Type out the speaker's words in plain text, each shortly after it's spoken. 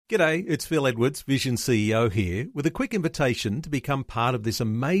G'day, it's Phil Edwards, Vision CEO here, with a quick invitation to become part of this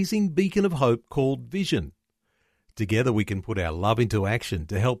amazing beacon of hope called Vision. Together we can put our love into action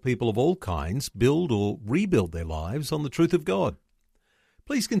to help people of all kinds build or rebuild their lives on the truth of God.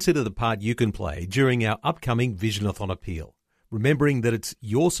 Please consider the part you can play during our upcoming Visionathon appeal, remembering that it's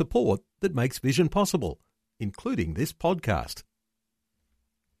your support that makes Vision possible, including this podcast.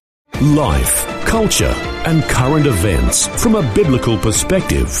 Life, culture, and current events from a biblical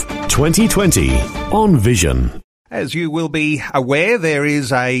perspective. 2020 on Vision. As you will be aware, there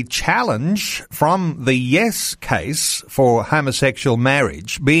is a challenge from the Yes case for homosexual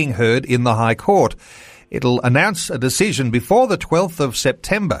marriage being heard in the High Court. It'll announce a decision before the 12th of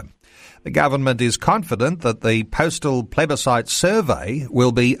September. The government is confident that the postal plebiscite survey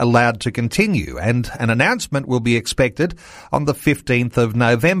will be allowed to continue, and an announcement will be expected on the 15th of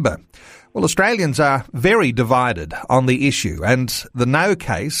November. Well, Australians are very divided on the issue, and the No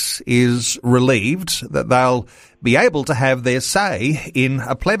case is relieved that they'll be able to have their say in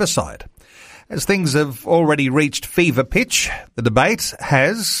a plebiscite. As things have already reached fever pitch, the debate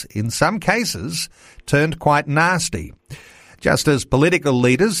has, in some cases, turned quite nasty. Just as political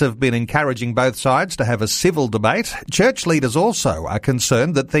leaders have been encouraging both sides to have a civil debate, church leaders also are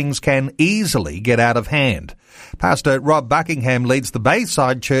concerned that things can easily get out of hand. Pastor Rob Buckingham leads the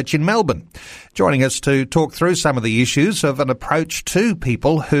Bayside Church in Melbourne, joining us to talk through some of the issues of an approach to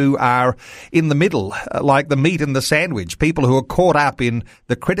people who are in the middle, like the meat in the sandwich, people who are caught up in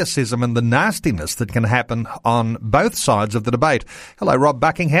the criticism and the nastiness that can happen on both sides of the debate. Hello, Rob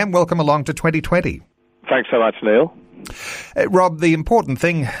Buckingham. Welcome along to 2020. Thanks so much, Neil. Rob, the important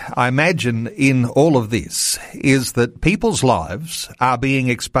thing, I imagine, in all of this is that people's lives are being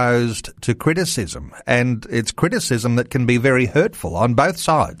exposed to criticism, and it's criticism that can be very hurtful on both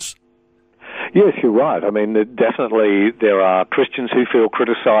sides. Yes, you're right. I mean, definitely there are Christians who feel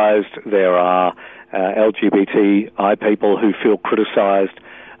criticised, there are LGBTI people who feel criticised,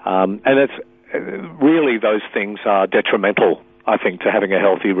 and it's really those things are detrimental, I think, to having a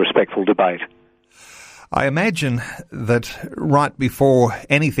healthy, respectful debate. I imagine that right before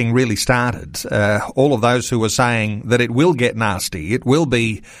anything really started, all of those who were saying that it will get nasty, it will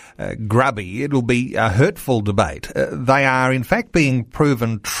be grubby, it will be a hurtful debate, they are in fact being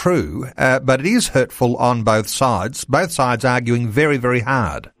proven true, but it is hurtful on both sides arguing very, very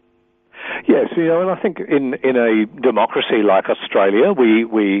hard. Yes, and I think in a democracy like Australia,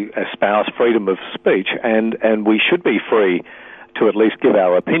 we espouse freedom of speech, and we should be free to at least give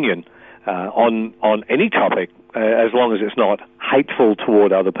our opinion on any topic, as long as it's not hateful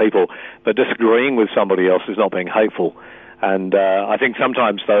toward other people. But disagreeing with somebody else is not being hateful. And I think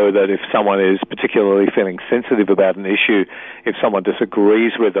sometimes, though, that if someone is particularly feeling sensitive about an issue, if someone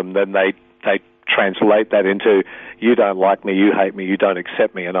disagrees with them, then they translate that into, you don't like me, you hate me, you don't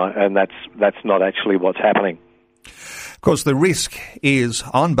accept me, and that's not actually what's happening. Of course, the risk is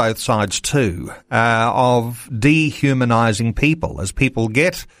on both sides too of dehumanising people as people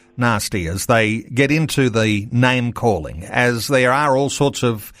get nasty, as they get into the name calling, as there are all sorts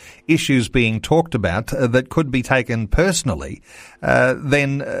of issues being talked about that could be taken personally,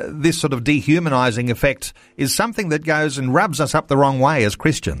 then this sort of dehumanising effect is something that goes and rubs us up the wrong way as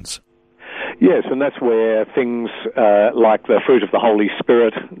Christians. Yes, and that's where things like the fruit of the Holy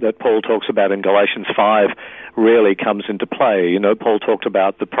Spirit that Paul talks about in Galatians 5 really comes into play. You know, Paul talked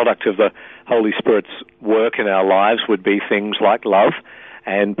about the product of the Holy Spirit's work in our lives would be things like love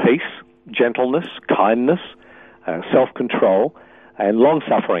and peace, gentleness, kindness, self-control, and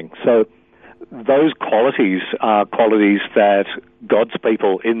long-suffering. So those qualities are qualities that God's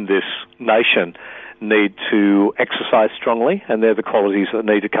people in this nation need to exercise strongly, and they're the qualities that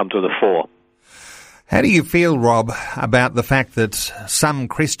need to come to the fore. How do you feel, Rob, about the fact that some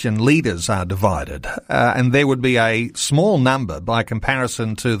Christian leaders are divided, and there would be a small number by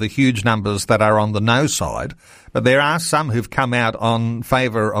comparison to the huge numbers that are on the no side, but there are some who've come out on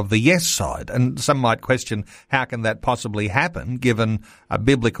favour of the yes side, and some might question how can that possibly happen given a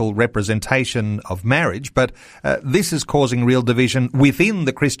biblical representation of marriage, but this is causing real division within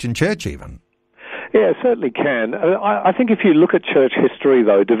the Christian church even. Yeah, it certainly can. I think if you look at church history,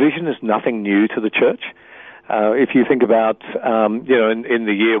 though, division is nothing new to the church. If you think about, in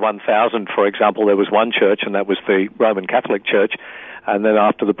the year 1000, for example, there was one church, and that was the Roman Catholic Church. And then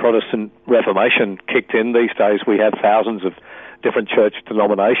after the Protestant Reformation kicked in, these days we have thousands of different church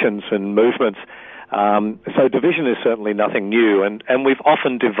denominations and movements. So division is certainly nothing new. And we've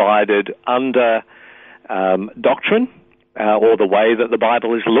often divided under doctrine or the way that the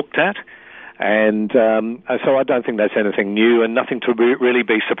Bible is looked at. And so I don't think that's anything new and nothing to really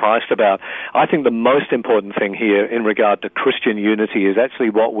be surprised about. I think the most important thing here in regard to Christian unity is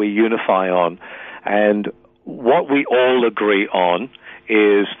actually what we unify on. And what we all agree on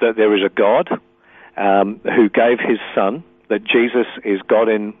is that there is a God who gave his Son, that Jesus is God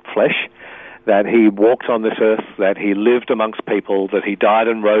in flesh, that he walked on this earth, that he lived amongst people, that he died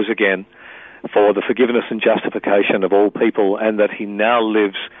and rose again for the forgiveness and justification of all people, and that he now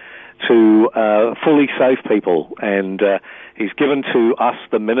lives to fully save people. And he's given to us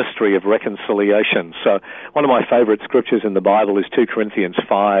the ministry of reconciliation. So one of my favorite scriptures in the Bible is 2 Corinthians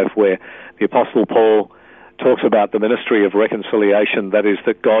 5, where the Apostle Paul talks about the ministry of reconciliation, that is,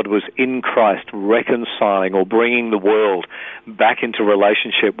 that God was in Christ reconciling or bringing the world back into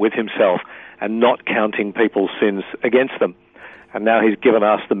relationship with himself and not counting people's sins against them. And now he's given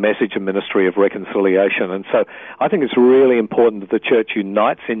us the message and ministry of reconciliation. And so I think it's really important that the church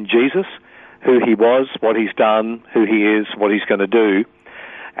unites in Jesus, who he was, what he's done, who he is, what he's going to do,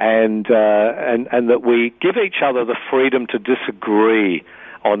 and that we give each other the freedom to disagree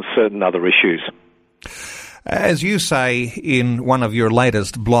on certain other issues. As you say in one of your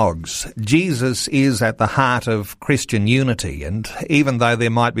latest blogs, Jesus is at the heart of Christian unity, and even though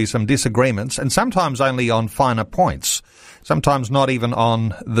there might be some disagreements, and sometimes only on finer points, sometimes not even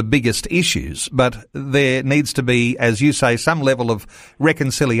on the biggest issues, but there needs to be, as you say, some level of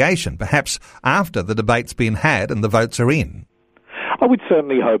reconciliation, perhaps after the debate's been had and the votes are in. I would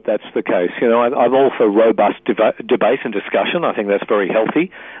certainly hope that's the case. You know, I'm all for robust debate and discussion. I think that's very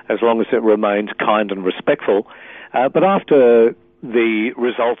healthy, as long as it remains kind and respectful. But after the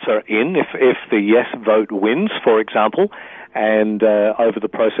results are in, if the yes vote wins, for example, and over the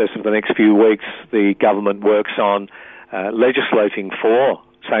process of the next few weeks, the government works on legislating for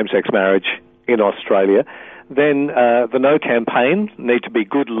same-sex marriage in Australia, then the no campaign need to be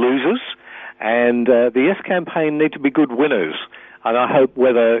good losers, and the yes campaign need to be good winners. And I hope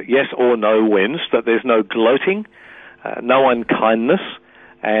whether yes or no wins, that there's no gloating, no unkindness,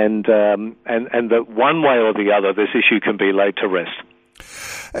 and that one way or the other this issue can be laid to rest.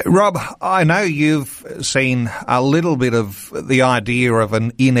 Rob, I know you've seen a little bit of the idea of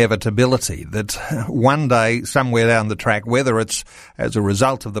an inevitability that one day, somewhere down the track, whether it's as a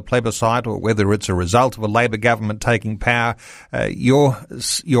result of the plebiscite or whether it's a result of a Labor government taking power, you're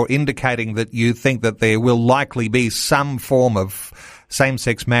indicating that you think that there will likely be some form of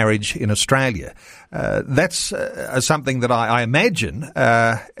same-sex marriage in Australia. That's something that I imagine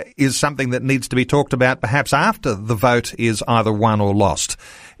is something that needs to be talked about perhaps after the vote is either won or lost.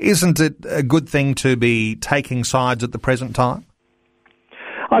 Isn't it a good thing to be taking sides at the present time?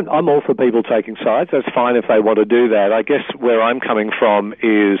 I'm all for people taking sides. That's fine if they want to do that. I guess where I'm coming from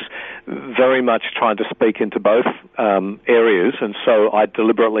is very much trying to speak into both areas, and so I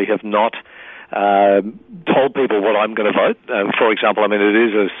deliberately have not told people what I'm going to vote. For example, I mean,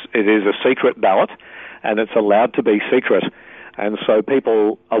 it is a secret ballot, and it's allowed to be secret. And so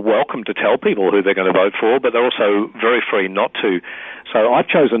people are welcome to tell people who they're going to vote for, but they're also very free not to. So I've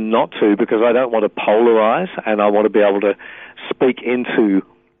chosen not to because I don't want to polarize, and I want to be able to speak into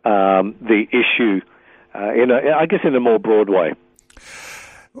the issue in a more broad way.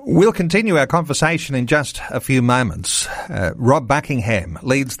 We'll continue our conversation in just a few moments. Rob Buckingham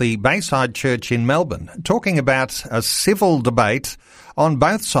leads the Bayside Church in Melbourne, talking about a civil debate on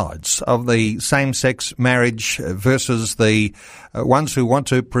both sides of the same-sex marriage versus the ones who want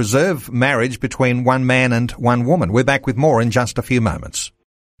to preserve marriage between one man and one woman. We're back with more in just a few moments.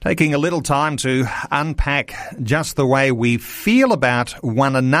 Taking a little time to unpack just the way we feel about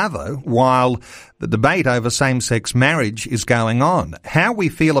one another while the debate over same-sex marriage is going on. How we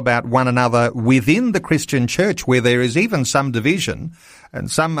feel about one another within the Christian church, where there is even some division, and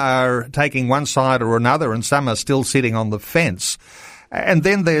some are taking one side or another, and some are still sitting on the fence. And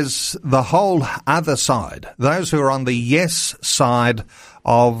then there's the whole other side, those who are on the yes side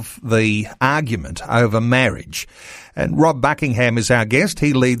of the argument over marriage. And Rob Buckingham is our guest.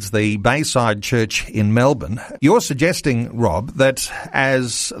 He leads the Bayside Church in Melbourne. You're suggesting, Rob, that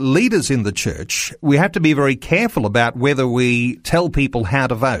as leaders in the church, we have to be very careful about whether we tell people how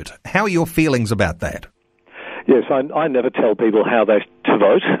to vote. How are your feelings about that? Yes, I never tell people how they to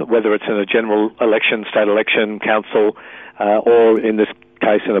vote, whether it's in a general election, state election, council, or in this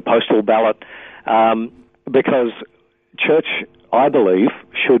case in a postal ballot, because church, I believe,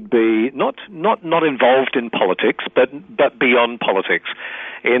 should be not involved in politics, but beyond politics,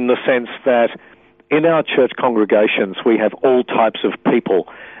 in the sense that in our church congregations we have all types of people,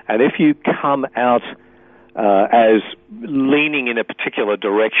 and if you come out as leaning in a particular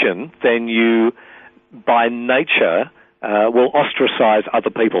direction, then you, by nature, will ostracize other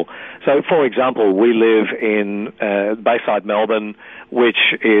people. So, for example, we live in Bayside, Melbourne, which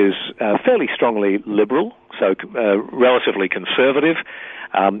is fairly strongly liberal, so relatively conservative.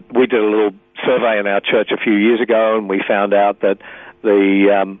 We did a little survey in our church a few years ago, and we found out that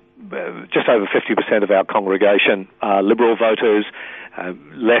just over 50% of our congregation are Liberal voters,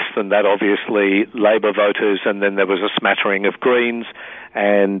 less than that, obviously, Labor voters, and then there was a smattering of Greens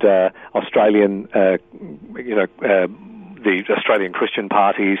and Australian, the Australian Christian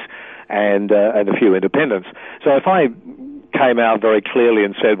parties and a few independents. So if I came out very clearly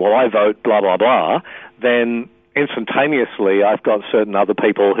and said, well, I vote blah, blah, blah, then instantaneously I've got certain other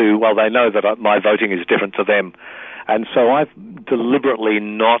people who, well, they know that my voting is different to them. And so I've deliberately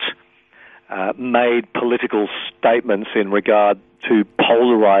not made political statements in regard to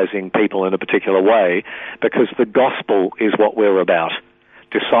polarizing people in a particular way, because the gospel is what we're about.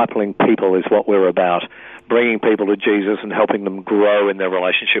 Discipling people is what we're about. Bringing people to Jesus and helping them grow in their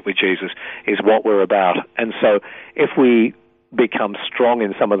relationship with Jesus is what we're about. And so if we become strong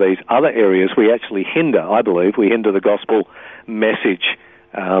in some of these other areas, we actually hinder, I believe, the gospel message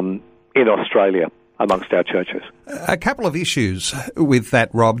in Australia amongst our churches. A couple of issues with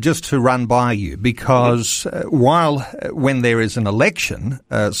that, Rob, just to run by you, because while when there is an election,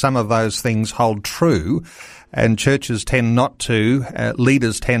 some of those things hold true, and churches tend not to,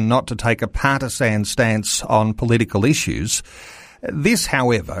 leaders tend not to take a partisan stance on political issues. This,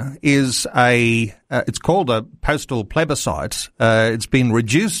 however, is it's called a postal plebiscite. It's been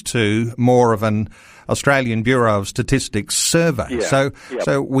reduced to more of an Australian Bureau of Statistics survey. Yeah.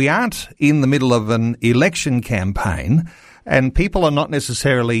 So we aren't in the middle of an election campaign, and people are not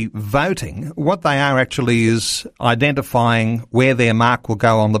necessarily voting. What they are actually is identifying where their mark will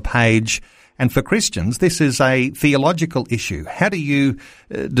go on the page. And for Christians, this is a theological issue. How do you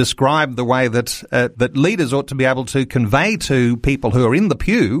describe the way that that leaders ought to be able to convey to people who are in the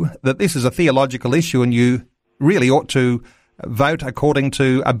pew that this is a theological issue and you really ought to vote according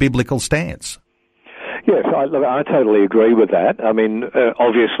to a biblical stance? Yes, I totally agree with that. I mean,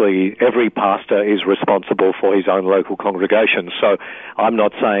 obviously, every pastor is responsible for his own local congregation, so I'm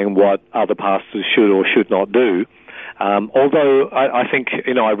not saying what other pastors should or should not do. Although I think,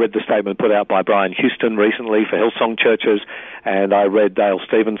 I read the statement put out by Brian Houston recently for Hillsong Churches, and I read Dale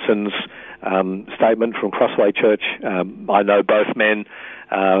Stevenson's statement from Crossway Church. I know both men,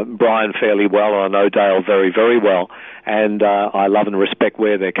 Brian fairly well, and I know Dale very, very well, and I love and respect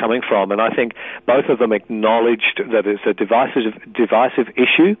where they're coming from. And I think both of them acknowledged that it's a divisive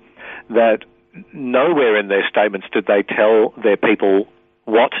issue, that nowhere in their statements did they tell their people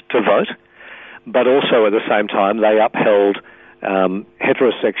what to vote, but also at the same time they upheld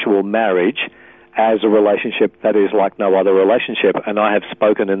heterosexual marriage as a relationship that is like no other relationship. And I have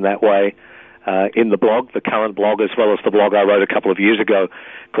spoken in that way in the blog, the current blog, as well as the blog I wrote a couple of years ago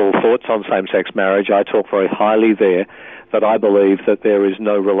called Thoughts on Same-Sex Marriage. I talk very highly there that I believe that there is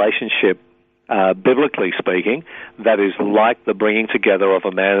no relationship, biblically speaking, that is like the bringing together of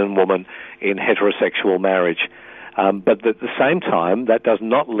a man and woman in heterosexual marriage. But at the same time, that does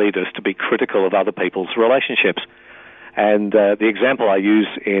not lead us to be critical of other people's relationships. And the example I use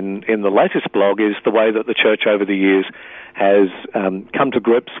in the latest blog is the way that the church over the years has come to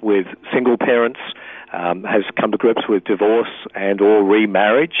grips with single parents, has come to grips with divorce and or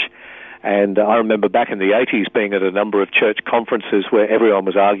remarriage. And I remember back in the 80s being at a number of church conferences where everyone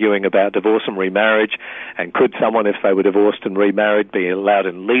was arguing about divorce and remarriage, and could someone, if they were divorced and remarried, be allowed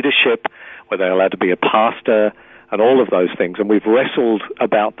in leadership? Were they allowed to be a pastor? And all of those things. And we've wrestled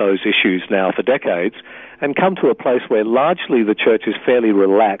about those issues now for decades and come to a place where largely the church is fairly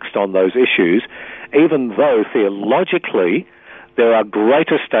relaxed on those issues, even though theologically there are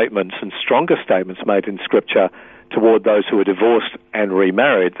greater statements and stronger statements made in Scripture toward those who are divorced and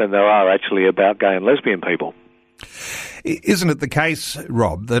remarried than there are actually about gay and lesbian people. Isn't it the case,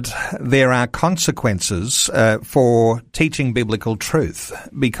 Rob, that there are consequences for teaching biblical truth?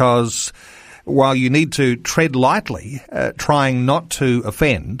 Because while you need to tread lightly, trying not to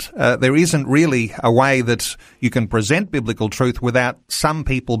offend, there isn't really a way that you can present biblical truth without some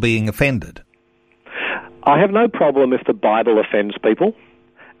people being offended. I have no problem if the Bible offends people.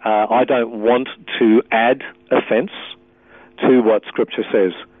 I don't want to add offence to what Scripture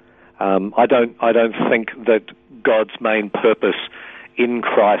says. I don't think that God's main purpose in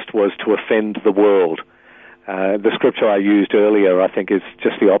Christ was to offend the world. The scripture I used earlier, I think, is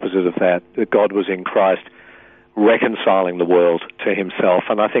just the opposite of that God was in Christ reconciling the world to himself.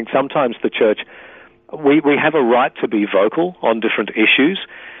 And I think sometimes the church, we have a right to be vocal on different issues,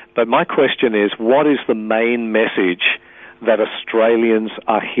 but my question is, what is the main message that Australians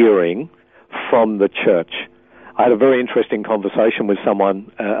are hearing from the church? I had a very interesting conversation with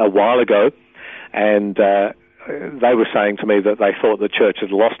someone a while ago, and they were saying to me that they thought the church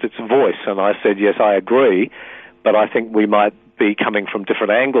had lost its voice, and I said, yes, I agree, but I think we might be coming from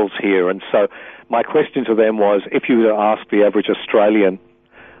different angles here. And so my question to them was, if you were to ask the average Australian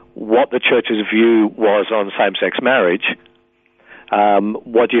what the church's view was on same-sex marriage,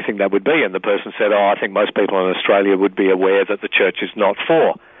 what do you think that would be? And the person said, I think most people in Australia would be aware that the church is not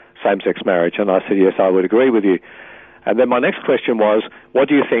for same-sex marriage. And I said, yes, I would agree with you. And then my next question was, what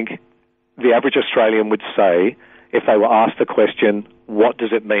do you think the average Australian would say if they were asked the question, what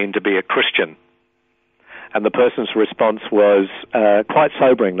does it mean to be a Christian? And the person's response was quite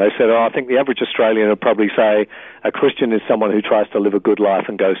sobering. They said, I think the average Australian would probably say a Christian is someone who tries to live a good life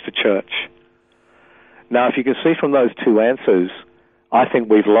and goes to church. Now, if you can see from those two answers, I think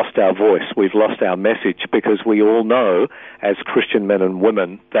we've lost our voice, we've lost our message, because we all know, as Christian men and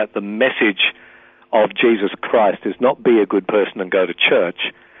women, that the message of Jesus Christ is not be a good person and go to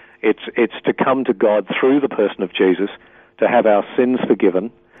church. It's to come to God through the person of Jesus, to have our sins forgiven,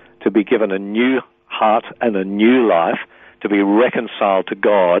 to be given a new heart and a new life, to be reconciled to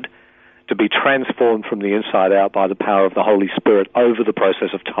God, to be transformed from the inside out by the power of the Holy Spirit over the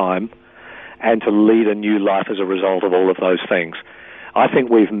process of time, and to lead a new life as a result of all of those things. I think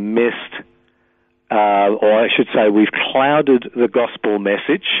we've missed, or I should say we've clouded the gospel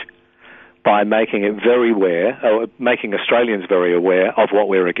message by making it very aware, or making Australians very aware of what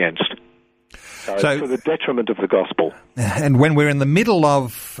we're against. So to the detriment of the gospel. And when we're in the middle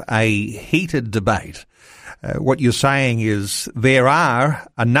of a heated debate, what you're saying is there are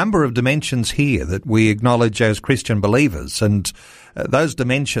a number of dimensions here that we acknowledge as Christian believers, and those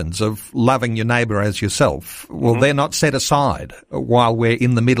dimensions of loving your neighbour as yourself, well, they're not set aside while we're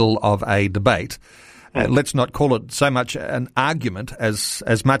in the middle of a debate. Let's not call it so much an argument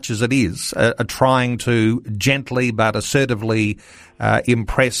as much as it is a trying to gently but assertively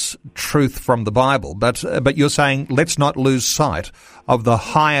impress truth from the Bible. But you're saying let's not lose sight of the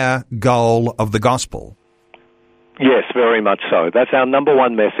higher goal of the gospel. Yes, very much so. That's our number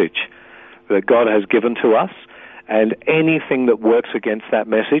one message that God has given to us, and anything that works against that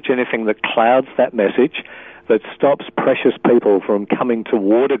message, anything that clouds that message, that stops precious people from coming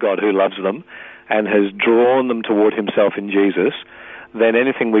toward a God who loves them and has drawn them toward himself in Jesus, then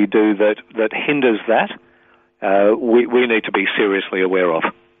anything we do that hinders that, we need to be seriously aware of.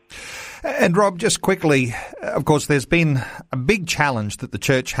 And Rob, just quickly, of course, there's been a big challenge that the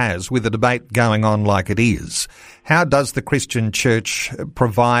church has with the debate going on like it is. How does the Christian church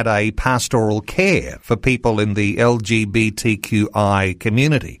provide a pastoral care for people in the LGBTQI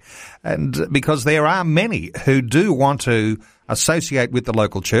community? And because there are many who do want to associate with the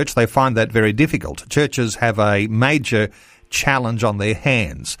local church, they find that very difficult. Churches have a major challenge on their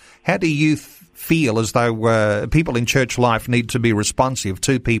hands. How do you feel as though people in church life need to be responsive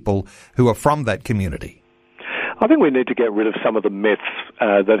to people who are from that community? I think we need to get rid of some of the myths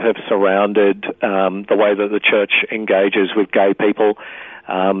that have surrounded the way that the church engages with gay people.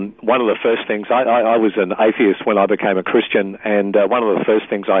 One of the first things, I was an atheist when I became a Christian, and one of the first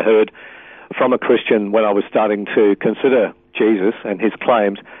things I heard from a Christian when I was starting to consider Jesus and his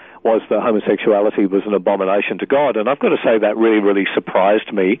claims was that homosexuality was an abomination to God. And I've got to say that really, really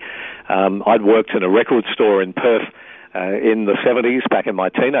surprised me. I'd worked in a record store in Perth in the 70s, back in my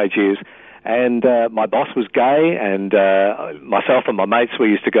teenage years, and my boss was gay, and myself and my mates, we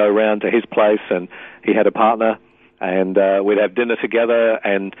used to go around to his place, and he had a partner, and we'd have dinner together,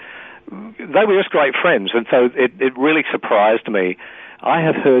 and they were just great friends. And so it really surprised me. I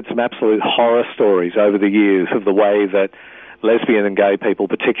have heard some absolute horror stories over the years of the way that lesbian and gay people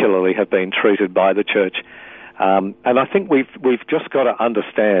particularly have been treated by the church. And I think we've just got to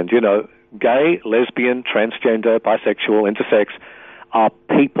understand, gay, lesbian, transgender, bisexual, intersex are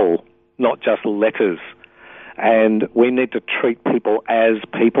people, not just letters. And we need to treat people as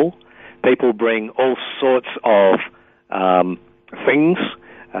people. People bring all sorts of things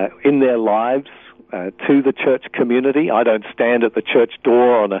in their lives to the church community. I don't stand at the church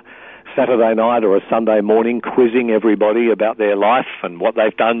door on a Saturday night or a Sunday morning quizzing everybody about their life and what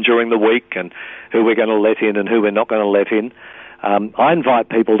they've done during the week and who we're going to let in and who we're not going to let in. I invite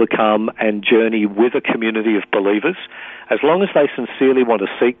people to come and journey with a community of believers. As long as they sincerely want to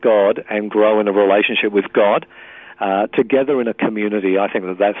seek God and grow in a relationship with God, together in a community, I think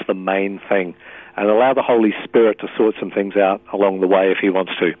that that's the main thing. And allow the Holy Spirit to sort some things out along the way if he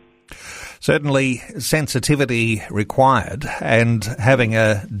wants to. Certainly sensitivity required, and having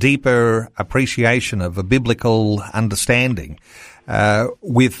a deeper appreciation of a biblical understanding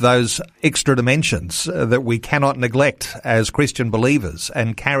with those extra dimensions that we cannot neglect as Christian believers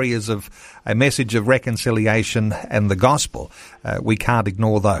and carriers of a message of reconciliation and the gospel. We can't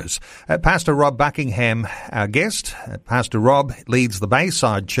ignore those. Pastor Rob Buckingham, our guest. Pastor Rob leads the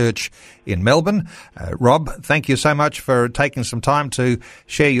Bayside Church in Melbourne. Rob, thank you so much for taking some time to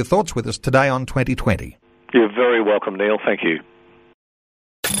share your thoughts with us today on 2020. You're very welcome, Neil. Thank you.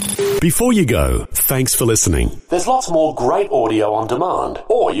 Before you go, thanks for listening. There's lots more great audio on demand,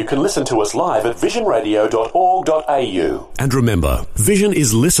 or you can listen to us live at visionradio.org.au. And remember, Vision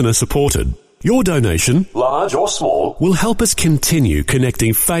is listener supported. Your donation, large or small, will help us continue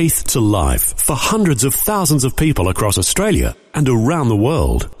connecting faith to life for hundreds of thousands of people across Australia and around the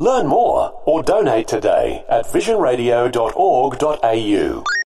world. Learn more or donate today at visionradio.org.au.